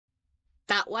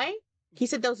That way? He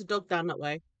said there was a dog down that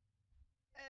way.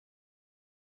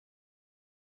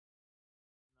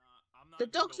 Nah, I'm not The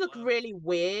gonna dogs go look left. really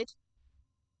weird.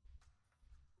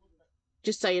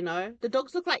 Just so you know. The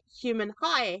dogs look like human.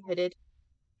 Hi, Hooded.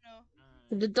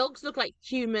 No. The dogs look like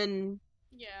human.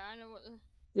 Yeah, I know what.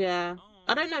 Yeah.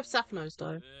 I don't know if Saf Oh, knows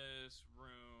though. this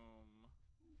room.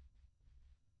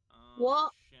 Oh,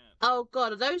 What? shit. Oh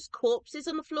god, are those corpses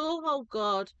on the floor? Oh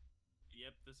god.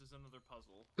 Yep, this is another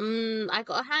puzzle. I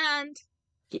got a hand.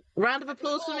 Round of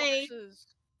applause for me. Corpses.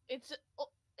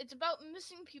 It's about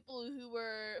missing people who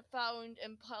were found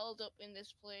and piled up in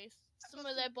this place. Some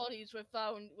of their bodies were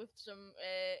found with some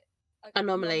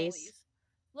Anomalies.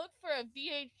 Look for a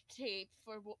VH tape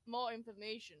for more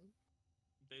information.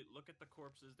 They look at the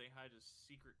corpses, they hide a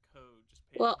secret code. Just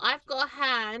pay Well, attention I've to got a the-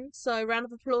 hand, so round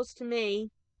of applause to me.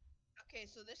 Okay,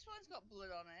 so this one's got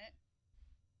blood on it.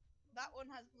 That one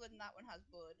has blood and that one has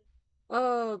blood.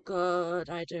 Oh god,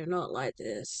 I do not like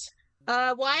this.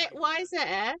 That Why might be is there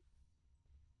air?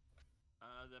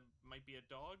 that might be a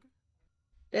dog.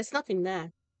 There's nothing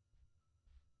there.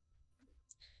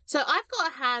 So I've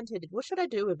got a hand Hooded. What should I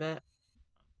do with it?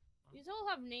 These all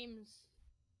have names.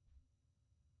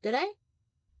 Did I?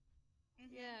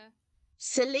 Yeah.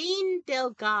 Celine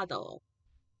Delgado.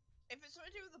 If it's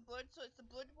something to do with the blood, so it's the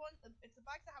blood one. It's the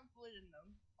bags that have blood in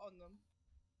them, on them.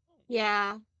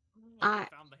 Yeah. I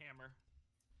found the hammer.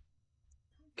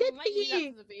 Good We for might need that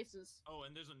you. for the bases. Oh,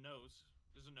 and there's a nose.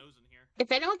 There's a nose in here.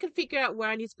 If anyone can figure out where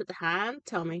I need to put the hand,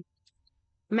 tell me.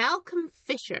 Malcolm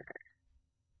Fisher.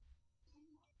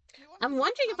 I'm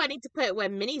wondering if I need to put it where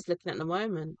Minnie's looking at the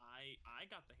moment. I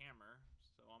got the hammer,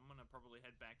 so I'm gonna probably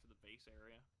head back to the base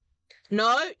area.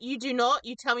 No, you do not.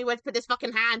 You tell me where to put this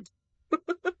fucking hand.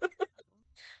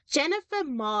 Jennifer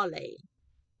Marley.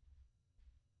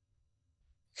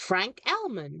 Frank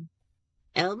Elman.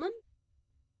 Elman?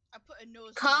 I put a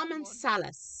nose. Carmen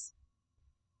Salas.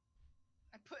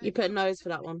 You put a nose for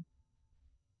that one.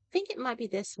 I think it might be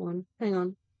this one. Hang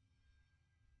on.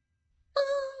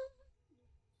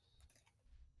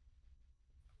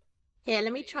 Here,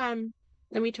 let me try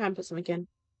and put something in.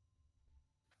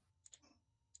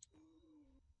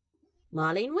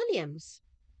 Marlene Williams.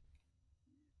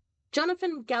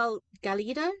 Jonathan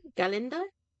Galindo?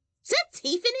 Is there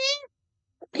teeth in here?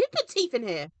 Who put teeth in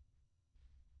here?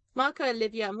 Marco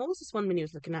Olivia. And what was this one Minnie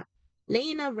was looking at?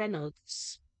 Lena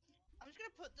Reynolds. I'm just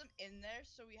gonna put them in there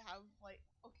so we have like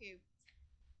okay.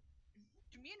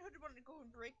 Do me and Hooded want to go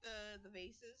and break the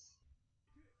vases?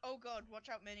 Oh god, watch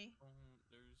out, Minnie.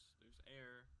 There's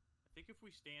air. I think if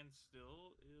we stand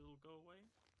still, it'll go away.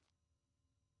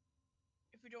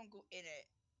 If we don't go in it.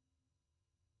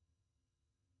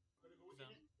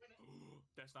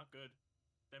 That's not good.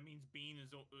 That means Bean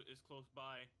is close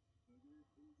by.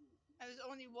 And there's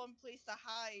only one place to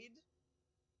hide.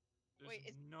 There's Wait,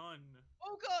 it's none.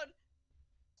 Oh god!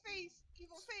 Face!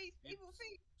 Evil face! Yep. Evil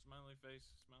face! Smiley face.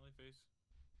 Smiley face.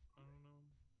 I don't know.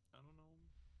 I don't know.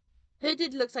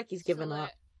 Hooded looks like he's given up.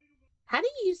 How do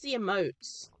you use the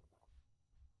emotes?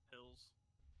 Pills.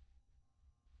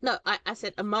 No, I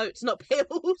said emotes, not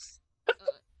pills.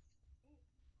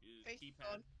 Use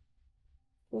keypad.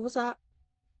 What was that?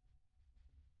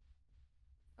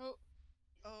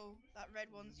 Oh, that red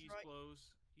one's He's right.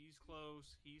 close. He's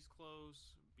close. He's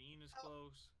close. Bean is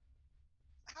close.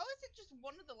 How is it just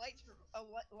one of the lights for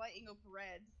lighting up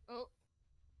red? Oh.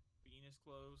 Bean is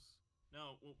close.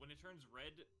 No, when it turns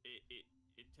red,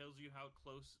 it tells you how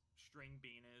close string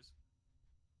bean is.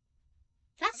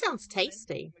 That sounds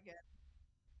tasty.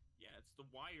 Yeah, it's the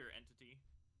wire entity.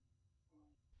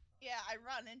 Yeah, I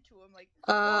ran into him like.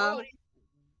 That's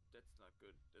not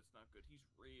good. That's not good. He's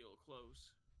real close.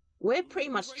 We're pretty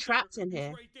much trapped in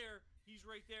here. He's right there. He's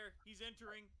right there. He's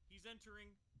entering. He's entering.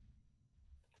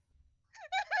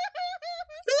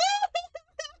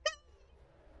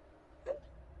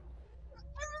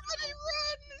 Everybody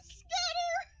run!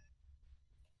 Scatter!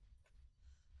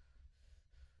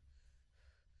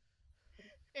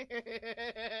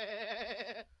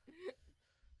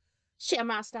 Shit,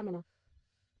 I'm out of stamina.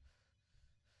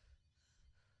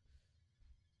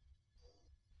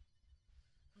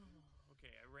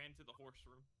 Okay, I ran to the horse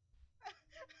room.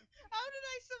 How did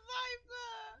I survive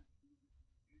that?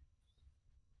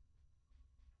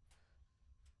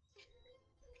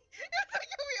 It's like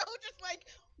we all just like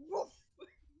woof.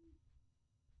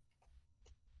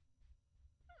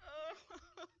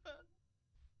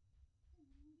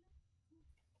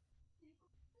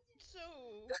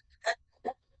 So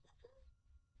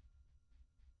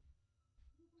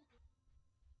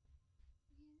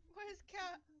where's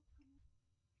Cat?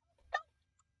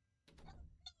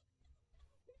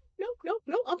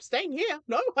 No, I'm staying here.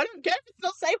 No, I don't care if it's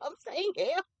not safe.